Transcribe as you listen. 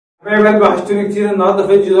حبايب قلبي وحشتوني كتير. النهارده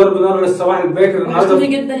فيديو ضرب نار للصباح الباكر. وحشتوني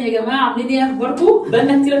جدا يا جماعه، عاملين ايه اخباركم؟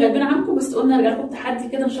 بقالنا كتير غايبين عنكم، بس قلنا نرجع لكم تحدي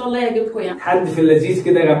كده ان شاء الله يعجبكم. يعني تحدي في اللذيذ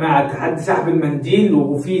كده يا جماعه، تحدي سحب المنديل،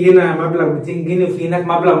 وفي هنا مبلغ 200 جنيه وفي هناك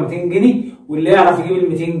مبلغ 200 جنيه، واللي يعرف يجيب ال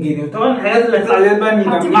 200 جنيه. وطبعا الحاجات اللي هتطلع ديت بقى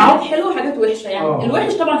حاطين حاجات حلوه وحاجات وحشه. يعني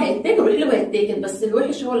الوحش طبعا هيتاكل والحلو هيتاكل، بس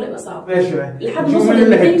الوحش هو اللي هيبقى صعب. ماشي بقى لحد ما نوصل ل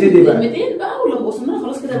 200 بقى، ولما وصلنا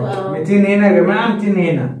خلاص كده بقى 200 هنا يا جماعه، 200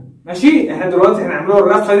 هنا. ماشي، احنا دلوقتي هنعملوا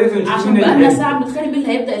الرفه ديت ونشوف عشان بقالنا ساعه بنتخانق مين اللي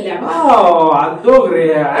هيبدا اللعبه. على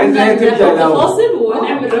الدغري عايزه هي تبدا الاول. فاصل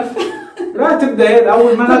ونعمل رفه. لا تبدا هي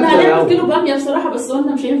الاول. ما كنا هنعمل كيلو باميه بصراحه، بس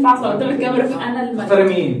قلنا مش هينفع اطلع قدام الكاميرا، فانا الملك. تختاري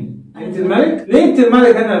مين؟ انت الملك؟ ليه انت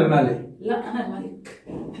الملك انا الملك؟ لا انا الملك.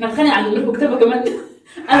 احنا هنتخانق على الملك وكتابه كمان.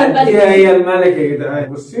 انا الملك. هي الملك يا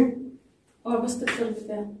جدعان. بصي بس تكسر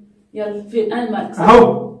البتاع. يلا فين؟ انا الملك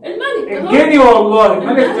اهو. الملك اهو. الجني والله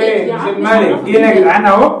الملك فين؟ مش الملك. جينا يا جدعان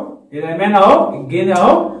اهو. الأمان اهو، الجني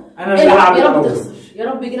اهو. انا اللي بلعب الاول. يا رب تخسر، يا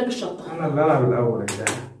رب يجيلك الشطه. انا اللي بلعب الاول يا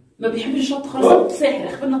جدعان. ما بيحبش الشطه خالص. ساحر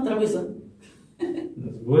اخفلنا الترابيزه.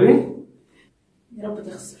 اصبري. يا رب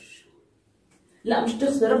تخسر. لا مش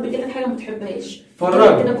تخسر، يا رب يجيلك حاجه ما بتحبهاش.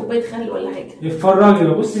 اتفرجي كده كوبايه خل ولا حاجه. اتفرجي.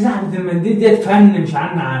 بصي سحبة المنديل ديت فن مش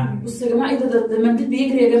عني. بصوا يا جماعه ايه ده المنديل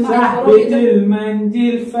بيجري يا جماعه. سحبة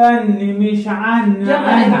المنديل فن مش عني.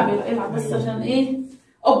 يلا العب بس عشان ايه؟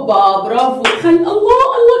 اوبا برافو. خل الله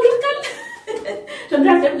الخل. عشان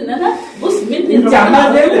تعرف يا ابني ان انا بص مني. انت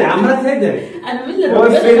عماله تدعي. انا من اللي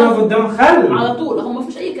واقف فين؟ واقف قدام الخل على طول اهو، ما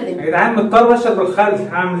فيش اي كلام يا جدعان. مضطر اشرب الخل،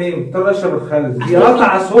 هعمل ايه؟ مضطر اشرب الخل. دي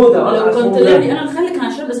قطعه سودا. لو كنت لي انا الخل كان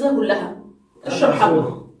هشرب الازازه كلها. اشرب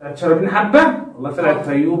حبه. هتشربين حبه؟ والله طلعت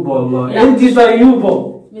طيوبه والله. انت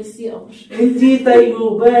طيوبه. ميرسي يا قمر. انت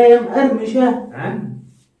طيوبه يا مقرمشه.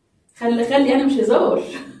 خلي انا مش هزار.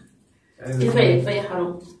 كفايه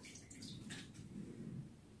حرام.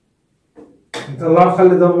 نطلعوا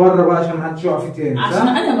الخل ده بره بقى عشان محدش يقع فيه تاني. عشان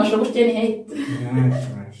انا ما اشربوش تاني. هيت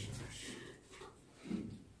ماشي.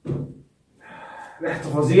 ريحته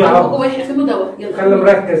فظيعه. هو يحكموا دواء. يلا خلي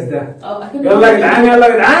مركز ده. يلا يا جدعان يلا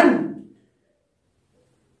يا جدعان.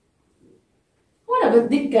 وانا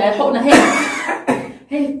بديك حقنه.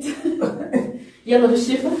 هات يلا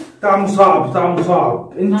بالشفا. طعمه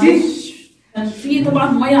صعب. انتي كان في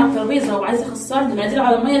طبعا ميه على الترابيزه وعايزه اخسرني. المناديل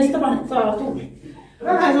على الميه دي طبعا هتطلع على طول.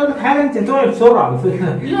 انا عايز اقول لك حاجه، انت هتقعي بسرعه على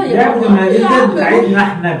فكره. لا يا لعبه المناديل دي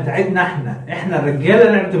بتاعتنا احنا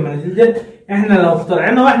الرجاله. لعبه المناديل دي احنا لو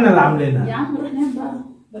اخترعناها واحنا اللي عاملينها. يا عم روح نام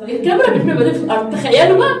بقى. الكاميرا بتبقى في الارض.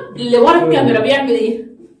 تخيلوا بقى اللي ورا الكاميرا بيعمل ايه.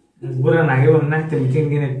 اصبري انا هجيبها من ناحيه ال 200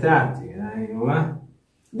 جنيه بتاعتي. ايوه.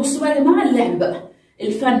 بصوا بقى يا جماعه اللعب بقى،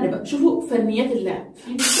 الفن بقى. شوفوا فنيات اللعب.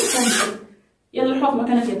 في فن. يلا روح في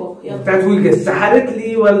مكانك يا بابا. يلا بتاعت ويجا. سحرت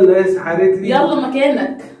لي ولا سحرت لي؟ يلا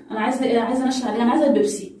مكانك. انا عايزه انشن عليها. انا عايزه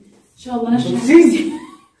البيبسي ان شاء الله. نشن بيبسي.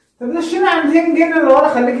 طب نشينا على 200 جنيه اللي ورا،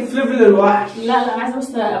 خليكي في ليفل الوحش. لا انا عايزه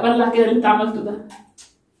بس ابلع كده اللي انت عملته ده.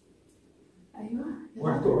 ايوه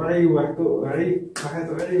وحتوعي. ما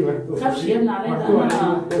تخافش يا ابني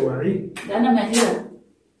عليا. ده انا ماهره.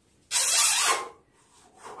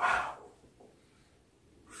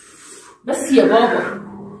 بس يا بابا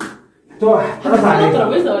طرف عليك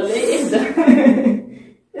ترابيزه ولا ايه؟ ايه ده؟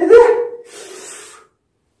 ايه ده؟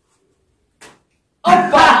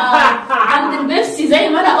 اوبا عند البيبسي زي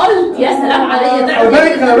ما انا قلت. يا سلام عليا. ده خلي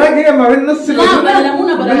بالك هي ما بين نص بلا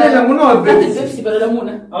ليمونه والبيبسي. البيبسي بلا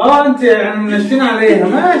ليمونه. انت يعني منشين عليها.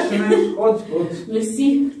 ماشي خدي.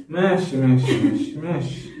 ميرسي.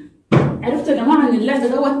 ماشي. عرفتوا يا جماعه ان اللعبه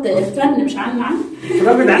دوت فن مش عني.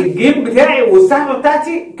 الجيم بتاعي والسحبه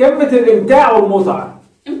بتاعتي قمه الامتاع والمتعه.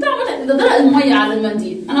 ده درق الميه على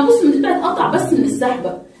المنديل. انا بص المنديل ده اتقطع بس من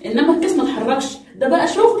السحبه، انما الكاس ما اتحركش. ده بقى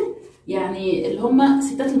شغل يعني اللي هم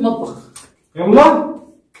ستات المطبخ. يلا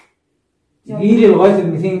تجيلي لغايه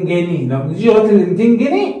ال 200 جنيه. لو بتجي لغايه ال 200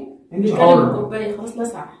 جنيه انت حر. كوبايه خلاص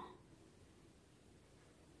لسع.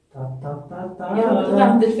 يلا كده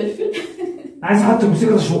عند الفلفل. عايز احط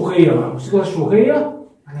موسيقى تشويقيه بقى. موسيقى تشويقيه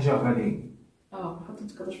احنا شغالين. حط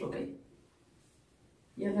موسيقى تشويقيه.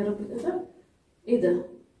 يلا يا رب كده. ايه ده؟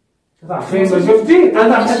 قطع فين؟ شفتي؟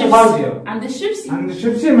 قطع حته فاضيه. عند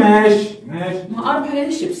الشيبسي. ماشي. ما اقرب حاجه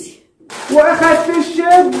للشيبسي. واخدت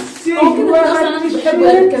الشيبسي. هو كده اصلا انا مش بحب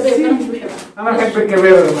الكباب. انا بحب الكباب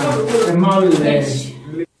يا جماعه. ماشي.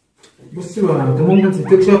 بصي بقى، انت ممكن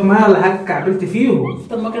تديك شويه ميه ولا حاجه كعبلت فيهم.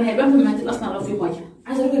 طب ما كان هيبان في المناديل اصلا لو في ميه.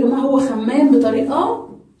 عايزه اقول يا جماعه هو خمام بطريقه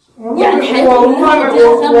يعني حياته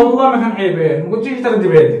والله ما كان هيبان. ما كنتيش تاخدي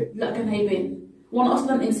بالك. لا كان هيبان. وانا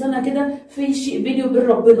اصلا انسانه كده في شيء بيني وبين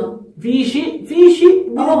ربنا. في شيء في شيء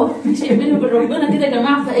بيني وبين ربنا كده يا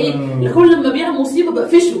جماعه. فايه كل لما بيعمل مصيبه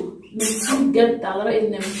بقفشه. بجد على راي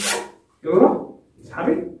النبي. يلا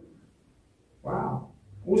اسحبي.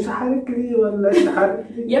 وسحرك لي ولا سحرك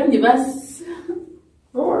لي؟ يا ابني بس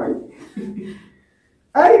اوعي.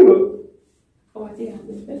 ايوه اوعى تيجي عند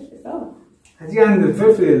الفلفل سوا. هتيجي عند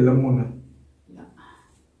الفلفل الليمونه. لا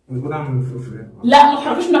المفروض اعمل الفلفل. لا ما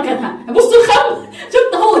تحركوش مكانها. بصوا الخم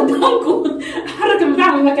شفت اهو قدامكم. حرك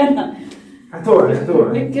البتاع من مكانها. هتقع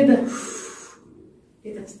ليه كده؟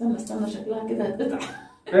 ايه ده؟ استنى شكلها كده هتقطع.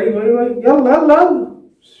 ايوه يلا يلا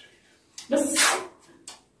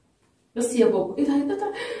بس يا بابا. ايه ده؟ هيتقطع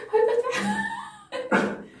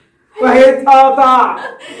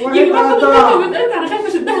وهيتقطع يا بابا انا خايفه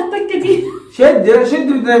اشدها التكه دي. شد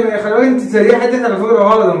خلي بالك انت سريعه دي على فكره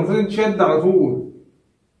غلط، المفروض تشد على طول.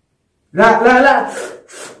 لا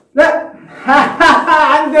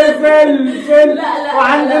عند الفلفل. لا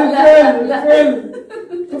وعند الفلفل.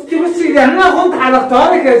 شفتي بصي يعني انا كنت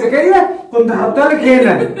حركتها لك يا زكريا، كنت حاطها لك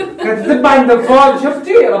هنا كانت هتبقى عند الفاضي.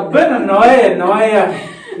 شفتي ربنا النوايا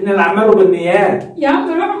ان الاعمال بالنيات. يا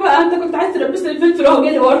عم روح بقى، انت كنت عايز تلبسني الفلفل وهو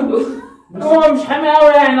جاي برضه. بس هو مش حامي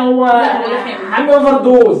قوي يعني، هو حامي اوفر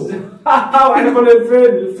دوز. واحنا كل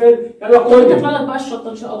الفلفل. يلا كلي. هطلع لك بقى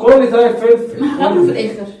الشطه ان شاء الله. كلي طيب فلفل. هاكله في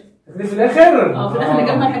الاخر. في الاخر؟ في الاخر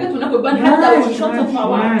نجمع الحاجات وناكل بقى نحدق ونشطط مع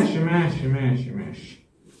بعض. ماشي.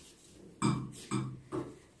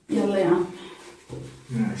 يلا يا عم.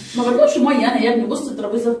 ماشي. ما بدوش ميه انا يا ابني. بص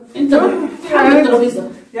الترابيزه انت بتحب الترابيزه.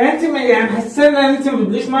 يعني انت يعني حاسه ان انت ما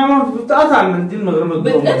بتديش ميه، بتقطع المنديل من غير ما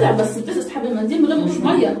تدوق. بتقطع بس بتسحب المنديل من غير ما تدوش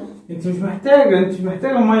ميه. انت مش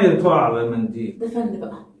محتاجه ميه تقع على المنديل. ده فن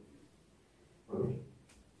بقى.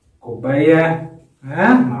 كوبايه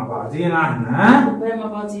مع بعضينا احنا كوبايه مع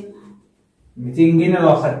بعضينا. 200 جنيه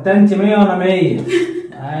لو خدتها انت 100 وانا 100.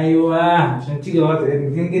 ايوه عشان تيجي وقت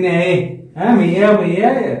 200 جنيه اهي. 100 و100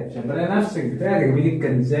 عشان تلاقي نفسك تجيبي لك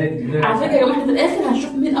كنزات. على فكره يا جماعه في الاخر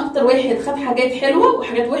هنشوف مين اكتر واحد خد حاجات حلوه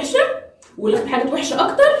وحاجات وحشه، واللي خد حاجات وحشه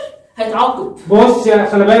اكتر هيتعاقب. بص يا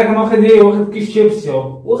خلي بالك انا واخد ايه؟ واخد كيس شيبسي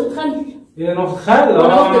اهو. واخد خل. ايه انا واخد خل؟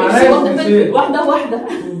 وانا واخد بيبسي واخد فلفل. واحده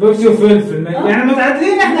بيبسي وفلفل. يعني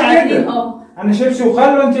متعادلين احنا كده. انا شيبسي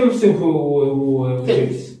وخل وانت بيبسي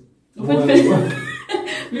وشيبسي وفلفل.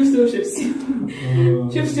 بيبسي وشيبسي.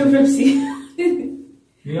 شيبسي وبيبسي.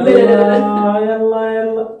 يلا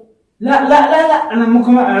لا انا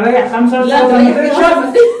ممكن اريح 5 لا ممكن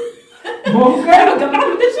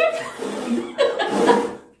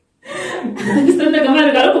استنى يا جماعه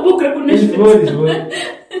نرجع لكم بكره كنا نشفت.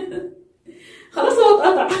 خلاص هو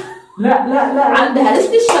اتقطع. لا عند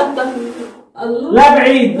هرسة الشطه. الله. لا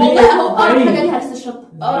بعيد والله اهو اقرب حاجه ليها هرسة الشطه.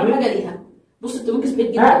 اقرب حاجه ليها. بص التموكس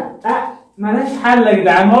بعيد جدا. مالهاش حل يا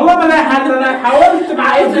جدعان، والله ما لها حل. انا حاولت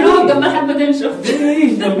عايز اروح جنب لحد ما تنشف.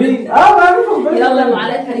 مفيش يلا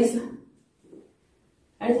معلقه هريسه.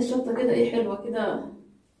 هريسه الشطه كده ايه حلوه كده.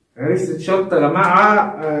 هريسه شطه يا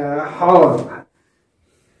جماعه حار.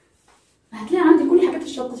 هتلاقي عندي كل حاجات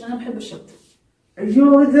الشطه عشان انا بحب الشطه.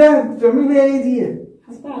 ايوه ده بتعملي ايه دي؟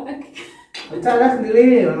 حاسبها على الاكل. بتاع الاكل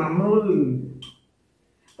ليه؟ انا عمال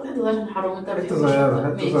حته صغيره عشان حرام. انت حته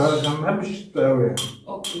صغيره عشان ما بحبش الشطه قوي يعني.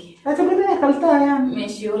 اوكي هتبقى ايه اكلتها يعني.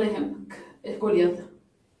 ماشي ولا يهمك. الكل يلا.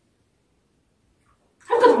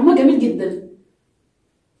 حاجه طعمها جميل جدا.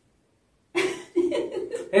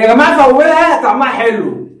 يا جماعه في اولها طعمها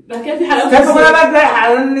حلو. بعد كده في حلاوه. كيف بقى تلاقي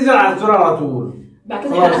حلال نزل على الزور على طول. بعد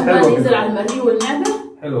كده حلاوه نزل على المريء والمعده.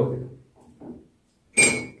 حلو كده.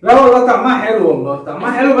 لا والله طعمها حلو، والله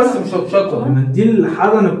طعمها حلو بس مشطشطه. المنديل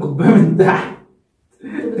حضن الكوبايه من تحت.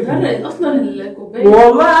 انت بتغرق اصلا الكوبايه.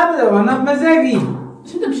 والله ابدا وانا بمزاجي.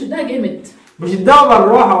 مش انت بتشدها جامد. بشدها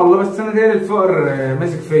بالراحه والله، بس انا جاي الفقر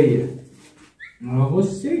ماسك فيا.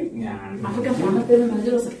 بصي يعني على فكره انت عملت ايه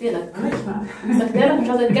المناديل وسكتها لك. سكتها لك مش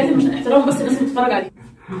عايزه اتكلم عشان احترام بس الناس اللي بتتفرج عليك.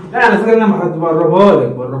 لا على فكره انا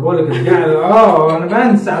بقربها لك يعني. انا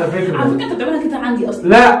بنسى على فكره. على فكره انت بتعملها كده عندي اصلا.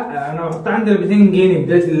 لا انا بحط عندي 200 جنيه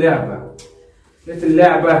بدايه اللعبه.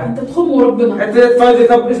 انت بتخم وربنا. الحته ديت فاضيه.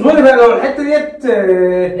 طب اصبري بقى لو الحته ديت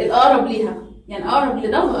الاقرب ليها يعني اقرب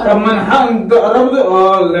لده واقرب. طب ما انا اقرب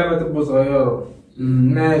له. اللعبه تبقى صغيره.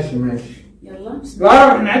 ماشي يلا بسم الله.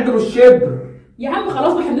 اقرب نعد بالشبر يا عم.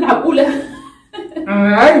 خلاص احنا بنلعب اولى.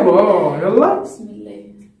 ايوه يلا بسم الله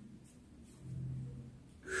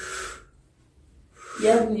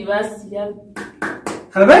يا ابني. بس يا ابني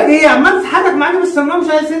خلي بالك هي عمال تتحرك معاك بس السماعه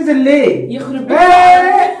مش عايز تنزل ليه؟ يخرب بيتك.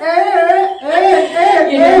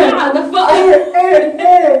 يا جماعه ده فقر.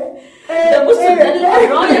 ده بص ده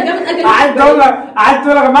الرايه جابت اجل. قعدت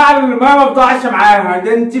اقول يا جماعه الميه ما بتقعش معاها.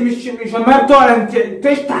 ده انت مش الميه بتقع، انت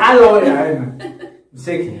تشت حله وقع هنا.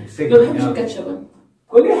 مسكني ما بحبش الكاتشب.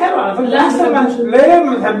 كلي حلو على فكره. لا ليه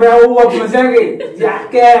ما بتحبيها؟ هو بمزاجي دي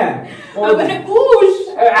احكام. ما بحبوش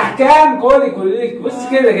احكام. كلي بص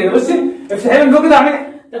كده بصي افتحي من فوق كده اعملي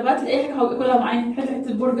طب هات لي اي حاجه هاكلها معايا،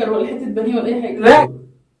 حته برجر ولا حته بانيه ولا اي حاجه. لا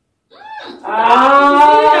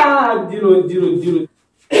اديله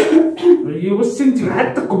بص انت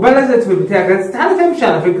حتى الكوبايه لزقت في البتاع، كانت استحاله تمشي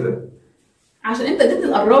على فكره. عشان انت اديت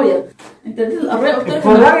القرايه، قلت لك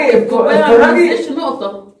اتفرجي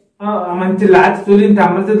نقطه. ما انت اللي قعدت تقولي انت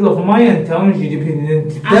عمال تطلع في ميه، انت اهو مش انت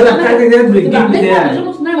الداله بتاعتك ديت بالجيم بتاعك. عشان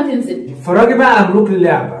نص ما تنزل. اتفرجي بقى على ملوك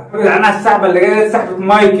اللعبه. يا جدعان على السحبه اللي جايه دي، سحبه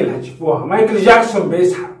مايكل هتشوفوها، مايكل جاكسون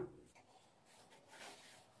بيسحب.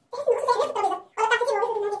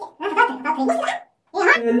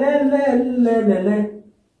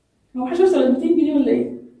 لا هو مش هيوصل ل 200 جنيه ولا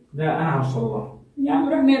ايه؟ لا انا هوصل لها يا عم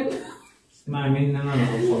روح ناكل. اسمعي مني انا اللي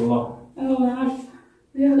هوصل لها. انا عارفه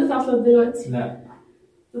هي هتتعصب دلوقتي. لا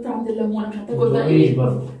تطلع عند الليمونه مش هتاكل بقى ايه؟ ايه؟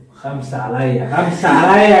 برضه 5 عليا 5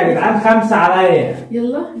 عليا يا جدعان، 5 عليا.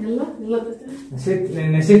 يلا نسيت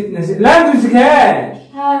لا ما تمسكهاش.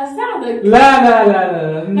 هساعدك.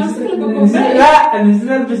 لا همسك لك الكوبايه. لا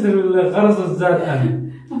نسيت البس الخرزه الزرقاء انا.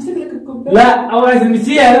 همسك لك الكوبايه. لا اوعي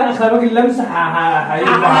تلمسيها، لا خلي بالك اللمسه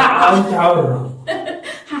هيرجع انت حره.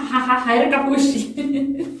 هيرجع في وشي.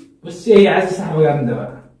 بصي هي عايزه سحبه جامده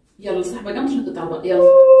بقى. يلا سحبه جامده عشان تتعب بقى. يلا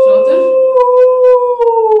شاطر.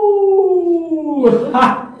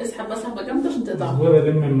 اسحب بس سحبه جامده عشان تتعب. اصبري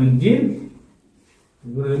الم المنديل.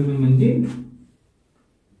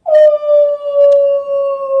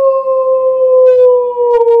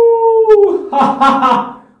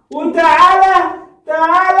 وتعالى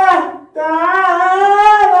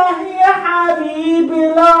يا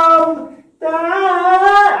حبيبي الامر،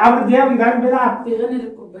 تعالى. عمرو دياب قاعد بيلعب بيغني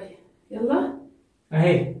للكوبايه. يلا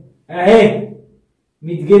اهي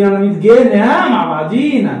 100 جنيه ولا 100 جنيه، ها مع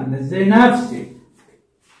بعضينا نزلي نفسي.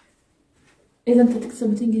 ايه ده انت هتكسب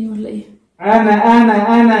 200 جنيه ولا ايه؟ انا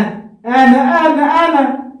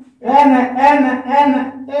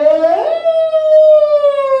لا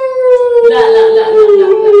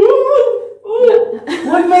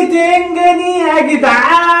وال200 جنيه يا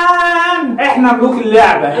جدعان، احنا ملوك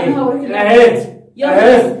اللعبه اهي. انا هوريك اللعبه.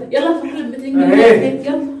 يلا نفرح ال 200 جنيه.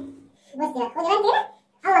 يلا بصي بقى خدي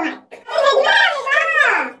بالك كده هو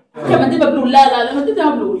معاك. كمان دي مبلول. لا ما دي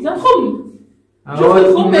مبلول. لا خم.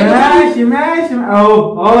 اهو ماشي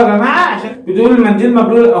اهو يا جماعه، عشان بتقول المنديل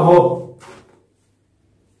مبلول اهو.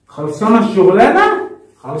 خلصانه الشغلانه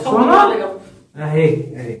اهي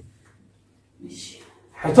ماشي.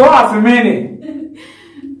 هتقع في مني.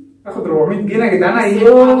 اخد 400 جنيه يا جدعان.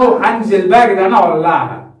 ايوه هنزل بقى يا جدعان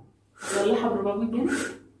اولعها. ولعها ب 400 جنيه.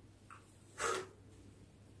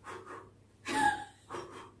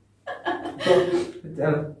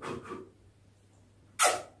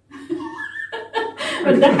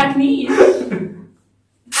 ما تضحكنيش.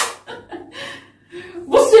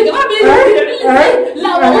 بصوا يا جماعه بيعمل لي ازاي.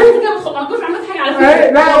 لا والله انت كده ما كنتش عملت حاجه على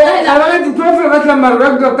فكره. لا انت بتوقفي لغايه لما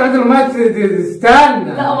الرجله بتاعت الميه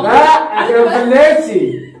تستنى. لا فلسي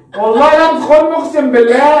والله لا تدخل، اقسم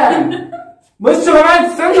بالله. بصوا يا جماعه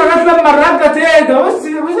تستنى لغايه لما الرجله تهدى. بص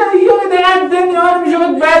ايوه ده الدنيا وانا مش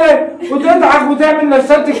واخد بالي، وتضحك وتعمل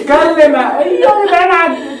نفسها تتكلم. ايوه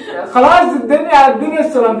ده خلاص الدنيا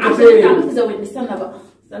السلامتيه. عشان انت عمال تزودني. استنى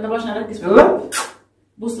بقى عشان اركز في يلا.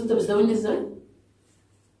 بص انت بتزودني ازاي؟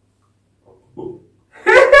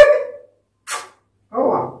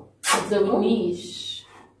 اوعى ما تزودنيش.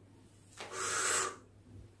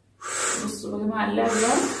 بصوا يا جماعه اللعب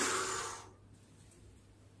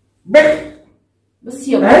ده بس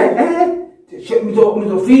يا بابا. ما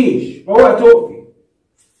تقفيش، اوعى تقفي.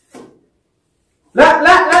 لا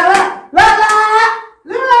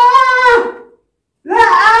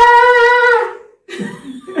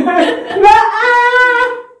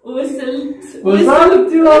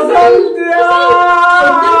وصلت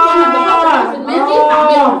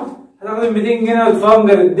هتاخد 200 جنيه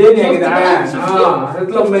وتفنجر الدنيا يا جدعان.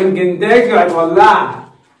 هتطلب من كنتاكي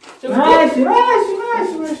وهتولعها. ماشي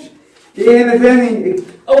ايه هنا تاني؟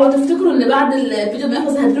 اوعوا تفتكروا ان بعد الفيديو ما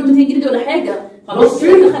يخلص هتديله 200 جنيه ولا حاجه. خلاص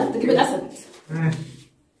دخلت تجيب الاسد.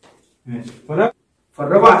 ماشي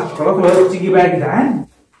فرجوا على الشوكولاته وهي بتيجي بقى يا جدعان.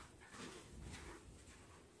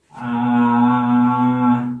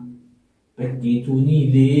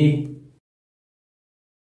 بكيتوني ليه؟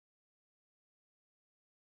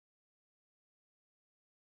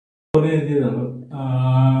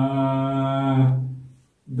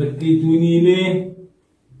 بكيتوني ليه؟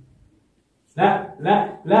 لا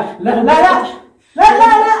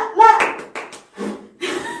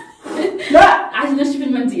عايز نشف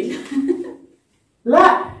المنديل.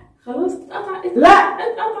 لا خلاص اتقطع.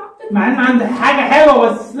 مع ان عندي حاجه حلوه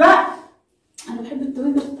بس لا. انا بحب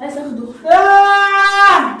التوينكس كنت عايزه اخده.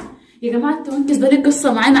 يا جماعه التوينكس ده ليه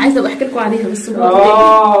قصه معانا عايزه ابقى احكي لكم عليها بس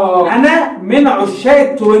انا من عشاق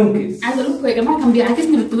التوينكس. عايزه اقول لكم يا جماعه كان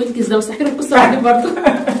بيعاكسني بالتوينكس ده، بس احكي لكم قصه بعدين برضه.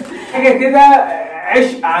 حاجه كده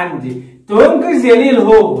عشق عندي، توينكس يليه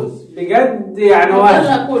الهوز بجد يعني.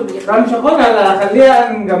 يلا كله انا مش هاخدها، لا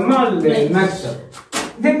هخليها نجمع المكسب.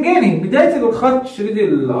 تنجاني بدايه الخط شريط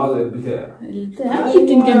البتاع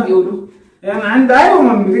يمكن كان بيقولوا يعني عند ايوه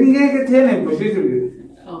من 200 جنيه كانت هنا يبقى شريط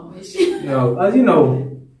ماشي. يلا ادي اهو.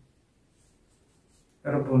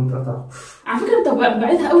 يا رب انقطع. على فكره انت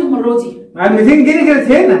بعتها قوي المره دي. مع 200 جنيه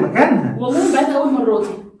كانت هنا مكانها. والله بعتها اول مره دي.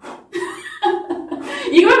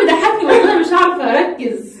 يا جماعه بيضحكني والله مش عارفه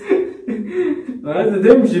اركز.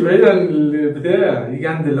 عايزه تمشي بعيد عن البتاع، يجي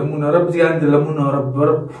عند الليمونه يا رب، تيجي عند الليمونه يا رب يا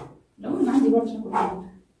رب. الليمونه عندي برضه عشان كل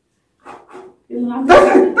يلا عندي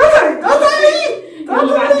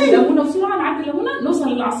يلا نعدي الليمونه بسرعه، نعدي الليمونه نوصل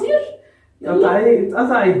للعصير. قطعي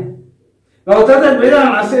اتقطعي. لو اتقطعت بعيد عن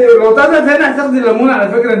العصير، لو اتقطعت هنا هتاخدي الليمونه على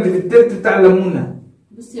فكره، انت في التلت بتاع الليمونه.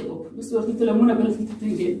 بص يا بابا، بص وريت الليمونه ب 200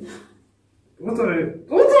 جنيه. قطعي.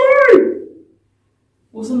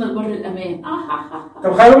 وصلنا لبر الامان.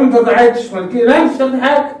 طب خلي ما اتقطعتش، ما لا مش هتاخدي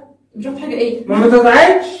حاجه. مش هاخد حاجه ايه؟ ما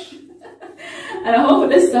اتقطعتش. انا اهو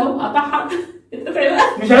لسه اهو قطعها. اتقطعي بقى.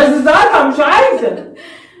 مش عايزه تقطع، مش عايزه.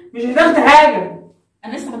 مش هتاخدي حاجه.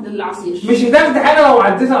 انا لسه عند العصير. مش هتاخدي حاجه لو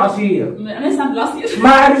عديت العصير. انا لسه عند العصير.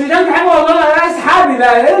 ما مش هتاخدي حاجه والله. انا اسحبي.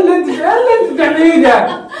 لا ايه اللي انت بتعمليه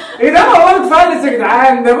ده؟ ايه ده؟ هو بتفلس يا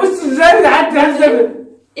جدعان. ده بصوا ازاي بتعدي هزه.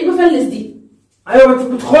 ايه بفلس دي؟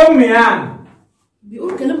 ايوه بتخمي يعني.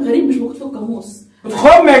 بيقول كلام غريب مش موجود في القاموس.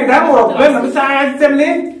 بتخمي يا جدعان وربنا. بس عايز تعمل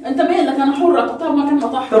ايه؟ انت مالك؟ انا حر اقطعها مكان ما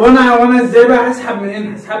طاح. طب وانا ازاي بقى هسحب من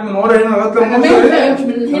هنا؟ هسحب من ورا هنا لغايه لما اوصل. مش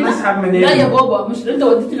من هنا. انا اسحب من هنا. لا يا بابا، مش انت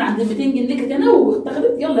وديتني عند 200 جنيه كانت هنا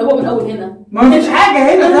واتاخدت. يلا يا بابا من اول هنا. ما فيش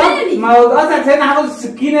حاجه هنا. طب ما لو اتقطعت هنا هاخد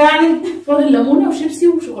السكينه يعني. فاضل ليمونه وشيبسي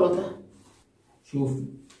وشوكولاته. شوف.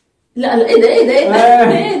 لا لا ايه ده ايه ده ايه ده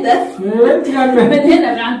ايه ده؟ من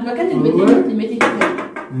هنا من عند مكان ال 200 ل 200 جنيه.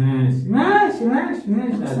 ماشي.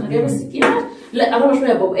 بس انا جايبه السكينه. لا قربها شويه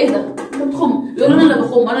يا بابا. ايه ده؟ انت بتخم. يقول انا اللي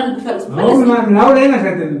بخم، انا اللي بفلس. اهو من اول هنا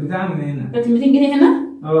كانت البتاع من هنا. كانت 200 جنيه هنا؟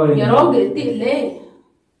 يا راجل اتقي الله.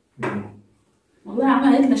 والله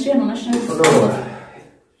عملت نشان ونشان.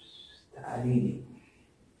 تعالي.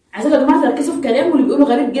 عايزاكم يا جماعه تركزوا في كلامه اللي بيقوله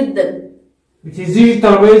غريب جدا. بتهزيش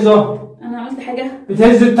الترابيزه. انا عملت حاجه؟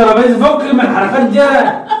 بتهز الترابيزه. فك من الحركات دي.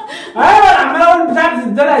 ايوه انا عمال اقول بتاع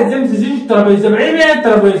بتتدلع ازاي ما بتهزيش الترابيزه. بعيد ايه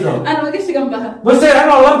الترابيزه؟ انا ما جيتش جنبها. بص يا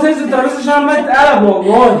انا والله بتهز الترابيزه عشان انا اتقلب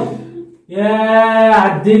والله. يا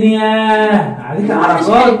عالدنيا عليك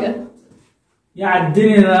حركات. يا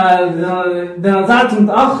عالدنيا. ده انا طلعت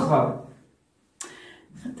متاخر.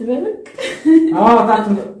 خدت بالك؟ طلعت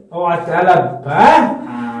اوعى اتقلب.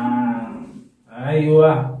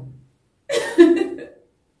 ايوه.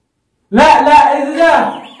 لا ايه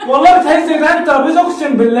ده؟ والله بتهز يا جدعان الترابيزه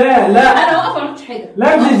اقسم بالله. لا انا واقفه ما عملتش حاجه.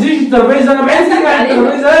 لا ما بتهزيش الترابيزه. انا بعيد عن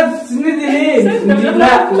الترابيزه. لا تسندي ليه؟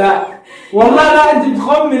 لا والله لا انت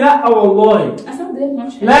بتخمي. لا والله اسند ليه؟ ما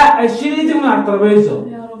عملتش حاجه. لا شيلي ايدك من على الترابيزه.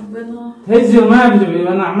 يا ربنا. هزي الميه.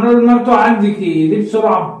 انا عمال الميه بتوع عندك دي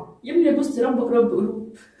بسرعه. يا ابني بص ربك رب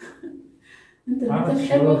قلوب. انت اللي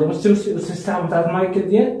حلوه. بص الساعه بتاعت مايكل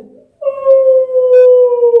ديت.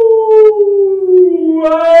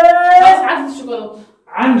 خلاص عدت الشوكولاته.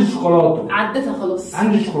 عندي شوكولاته. عدتها خلاص.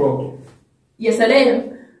 عندي شوكولاته. يا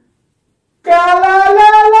سلام. لا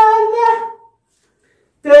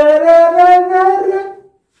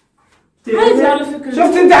عادي على فكره.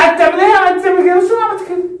 شفت انت هتعمل ايه؟ هتعمل كده بس انا عملت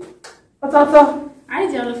كده. قطعتها.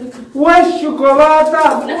 عادي على فكره. والشوكولاته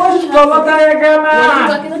يا جماعه.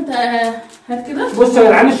 بقى كده انت هات كده. بص يا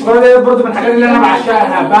جدعان الشوكولاته دي برضه من الحاجات اللي انا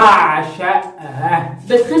بعشقها.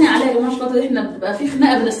 بتخانق عليها يا جماعه الشوكولاته دي. احنا بتبقى في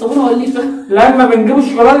خناقه بين الصابونه والليفه. لما بنجيب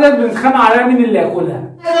الشوكولاته دي بنتخانق عليها مين اللي ياكلها.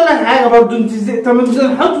 اقول لك حاجه برضه انت طب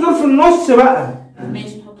نحط دول في النص بقى.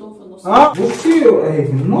 ماشي نحطهم في النص. بصي اهي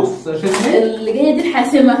في النص عشان اللي جايه دي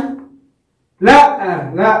الحاسمه.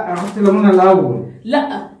 لا احط الليمونه الاول.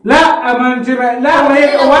 لا ما انت لا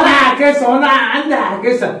وانا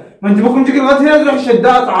هعكسها. ما انت ممكن تيجي لغايه هنا تروح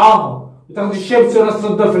شدها قطعاها وتاخد الشيبسي وانا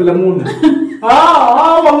تصدر في الليمونه.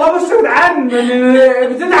 والله بس يا جدعان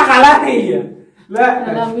بتضحك عليا.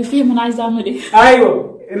 لا بيفهم انا عايزه اعمل ايه.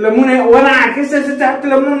 ايوه الليمونه وانا هعكسها. ست حط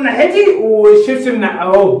الليمونه من ناحيتي والشيبسي من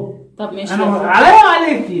اهو. طب ماشي. انا عليا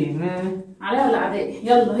وعليكي. عليا ولا عدائي؟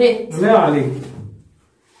 يلا هات. عليا وعليكي.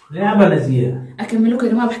 لعبه لذيذه. اكمل لكم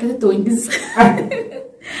يا جماعه بحكايه التوينجز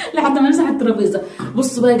لحد ما نمسح الترابيزه.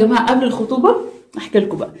 بصوا بقى يا جماعه قبل الخطوبه احكي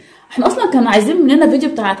لكم بقى. احنا اصلا كانوا عايزين مننا فيديو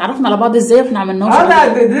بتاع اتعرفنا على بعض ازاي واحنا عملناهوش.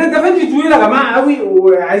 ده فيديو طويل يا جماعه قوي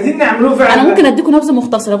وعايزين نعملوه فعلا. انا ممكن اديكم نبذه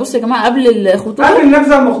مختصره. بصوا يا جماعه قبل الخطوبه، قبل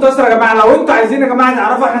النبذه المختصره يا جماعه، لو انتوا عايزين يا جماعه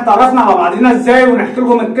تعرفوا احنا اتعرفنا على بعضينا ازاي ونحكي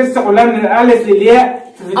لكم القصه كلها من الالف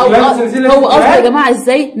للياء في فيديوهات سلسله. هو قصده يا جماعه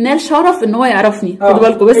ازاي نال شرف ان هو يعرفني. خدوا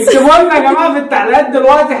بالكم بس. اكتبوا لنا يا جماعه في التعليقات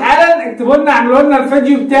دلوقتي حالا، اكتبوا لنا اعملوا لنا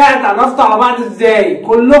الفيديو بتاع اتعرفتوا على بعض ازاي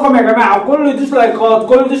كلكم يا جماعه، وكله يدوس لايكات،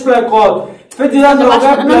 كله يدوس لايكات. الفيديو ده لو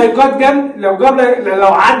جاب لايكات جنب، لو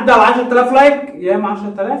عدى ال 10000 لايك، ياما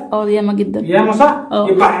 10000 ياما جدا، ياما صح؟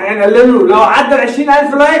 يبقى هنقلله لو عدى ال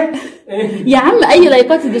 20000 لايك. يا عم اي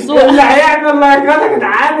لايكات يدوسوها. اللي هيعمل لايكات يا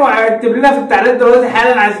جدعان وهيكتب لنا في التعليقات دلوقتي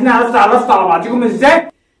حالا عايزين نعرف تعرفتوا على بعضكم ازاي.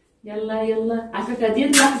 يلا يلا، على فكره دي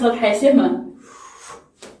اللحظه الحاسمه،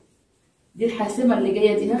 دي الحاسمه اللي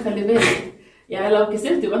جايه دي، خلي بالك يعني لو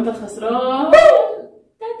كسبت يبقى انت الخسران.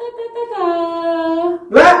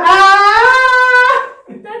 لا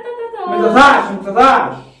ما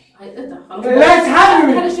تطلعش هيتقطع خلاص. لا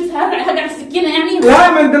اسحبني. هرجع السكينه يعني.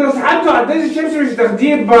 لا ما انت لو سحبته عديت الشمس مش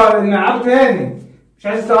تاخديه نلعب تاني، مش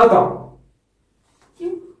عايز تقطع.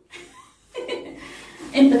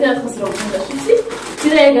 انت كده الخسران. شفتي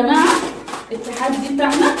كده يا جماعه التحدي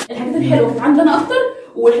بتاعنا، الحاجات الحلوه كانت عندنا اكتر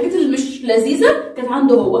والحاجات اللي مش لذيذه كانت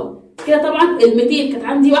عنده هو. كده طبعا ال 200 كانت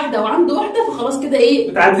عندي واحده وعنده واحده، فخلاص كده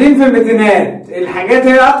ايه متعادلين في الميتينات. الحاجات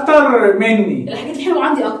هي اكتر مني، الحاجات الحلوه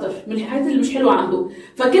عندي اكتر من الحاجات اللي مش حلوه عنده.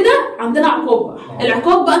 فكده عندنا عقاب.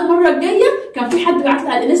 العقاب بقى المره الجايه كان في حد بعت لي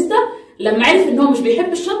على الانستا لما عرف ان هو مش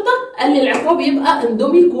بيحب الشطه، قال لي العقاب يبقى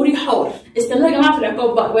اندومي كوري حار. استنونا يا جماعه في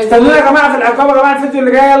العقاب بقى. استنونا يا جماعه في العقاب يا جماعه الفيديو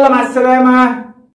اللي جاي. يلا مع السلامه.